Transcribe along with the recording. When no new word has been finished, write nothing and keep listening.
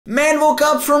Man woke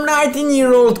up from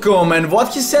 19-year-old coma and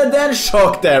what he said then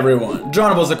shocked everyone.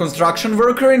 John was a construction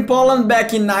worker in Poland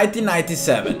back in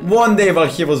 1997. One day while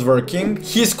he was working,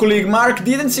 his colleague Mark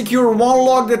didn't secure one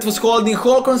lock that was holding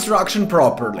whole construction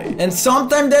properly. And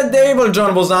sometime that day while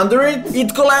John was under it,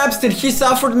 it collapsed and he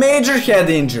suffered major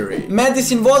head injury.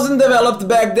 Medicine wasn't developed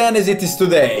back then as it is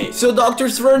today, so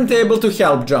doctors weren't able to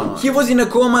help John. He was in a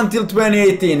coma until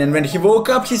 2018 and when he woke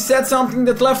up he said something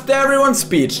that left everyone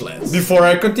speechless. Before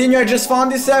I continue, I just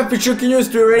found this app which you can use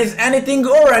to erase anything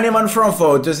or anyone from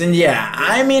photos, and yeah,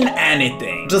 I mean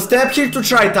anything. Just tap here to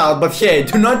try it out, but hey,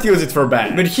 do not use it for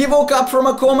bad. When he woke up from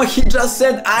a coma, he just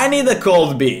said, "I need a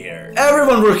cold beer."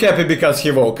 Everyone were happy because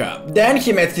he woke up. Then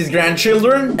he met his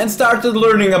grandchildren and started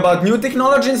learning about new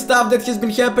technology and stuff that has been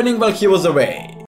happening while he was away.